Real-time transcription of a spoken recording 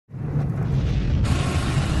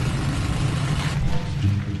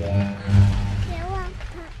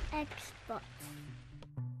Xbox.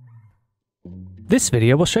 This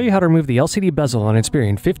video will show you how to remove the LCD bezel on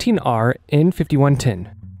Inspiron 15R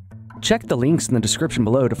N5110. Check the links in the description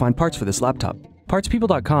below to find parts for this laptop.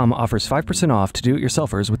 PartsPeople.com offers 5% off to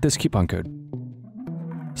do-it-yourselfers with this coupon code.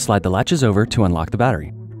 Slide the latches over to unlock the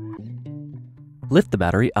battery. Lift the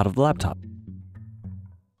battery out of the laptop.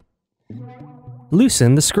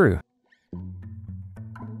 Loosen the screw.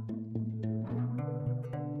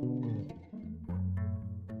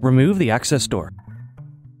 Remove the access door.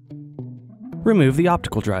 Remove the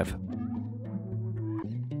optical drive.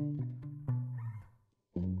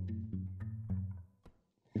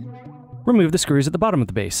 Remove the screws at the bottom of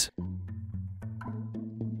the base.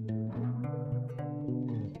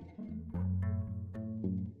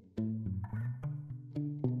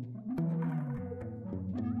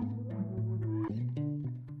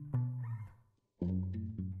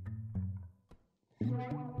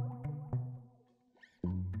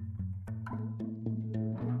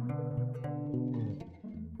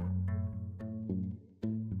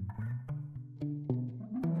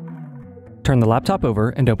 Turn the laptop over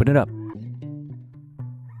and open it up.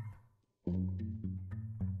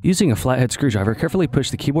 Using a flat head screwdriver, carefully push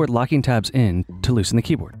the keyboard locking tabs in to loosen the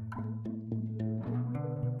keyboard.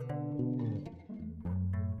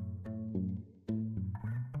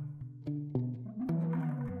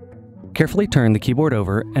 Carefully turn the keyboard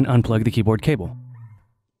over and unplug the keyboard cable.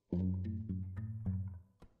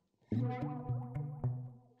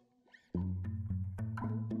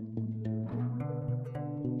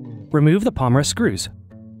 Remove the palmrest screws.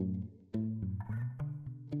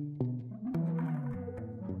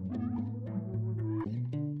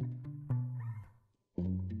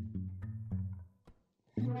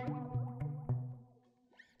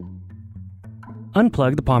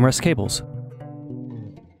 Unplug the palmrest cables.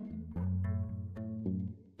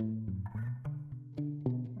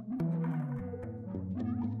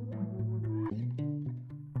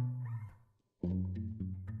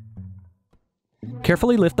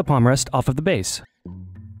 Carefully lift the palmrest off of the base.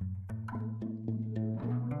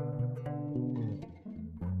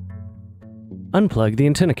 Unplug the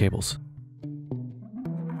antenna cables.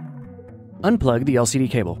 Unplug the LCD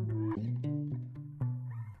cable.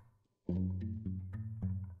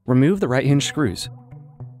 Remove the right hinge screws.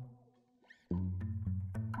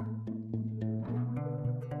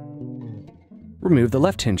 Remove the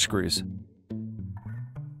left hinge screws.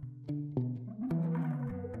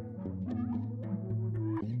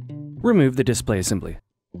 Remove the display assembly.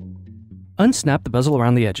 Unsnap the bezel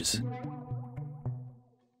around the edges.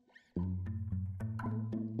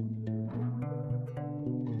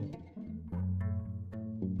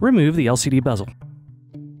 Remove the LCD bezel.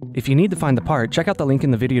 If you need to find the part, check out the link in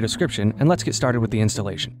the video description and let's get started with the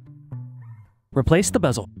installation. Replace the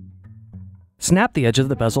bezel. Snap the edge of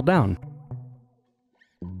the bezel down.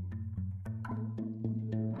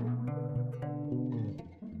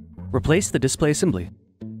 Replace the display assembly.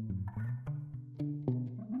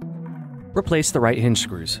 Replace the right hinge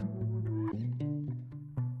screws.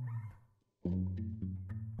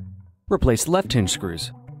 Replace the left hinge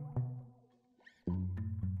screws.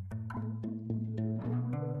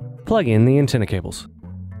 Plug in the antenna cables.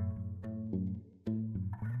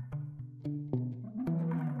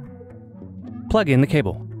 Plug in the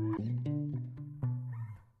cable.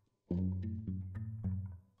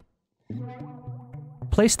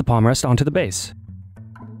 Place the palmrest onto the base.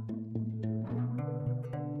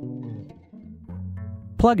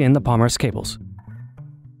 Plug in the palmrest cables.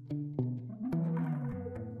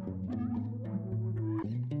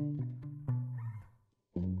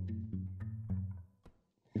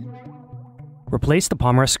 Replace the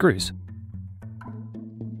palmrest screws.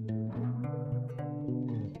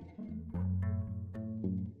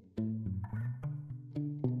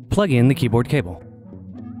 Plug in the keyboard cable.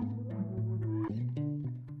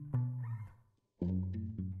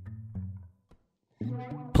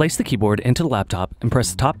 Place the keyboard into the laptop and press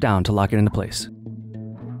the top down to lock it into place.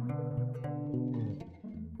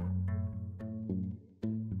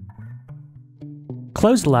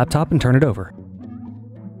 Close the laptop and turn it over.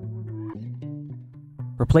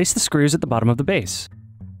 Replace the screws at the bottom of the base.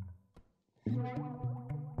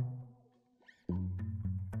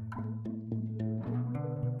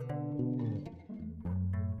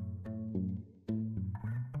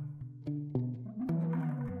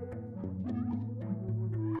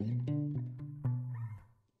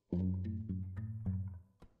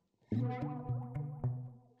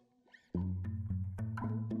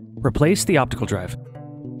 Replace the optical drive.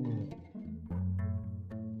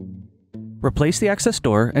 Replace the access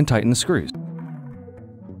door and tighten the screws.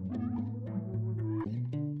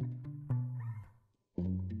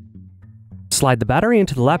 Slide the battery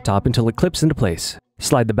into the laptop until it clips into place.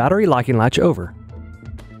 Slide the battery locking latch over.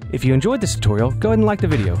 If you enjoyed this tutorial, go ahead and like the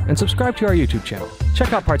video and subscribe to our YouTube channel.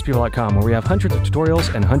 Check out partspeople.com where we have hundreds of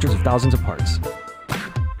tutorials and hundreds of thousands of parts.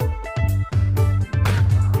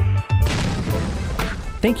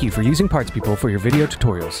 Thank you for using Parts People for your video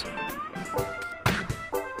tutorials.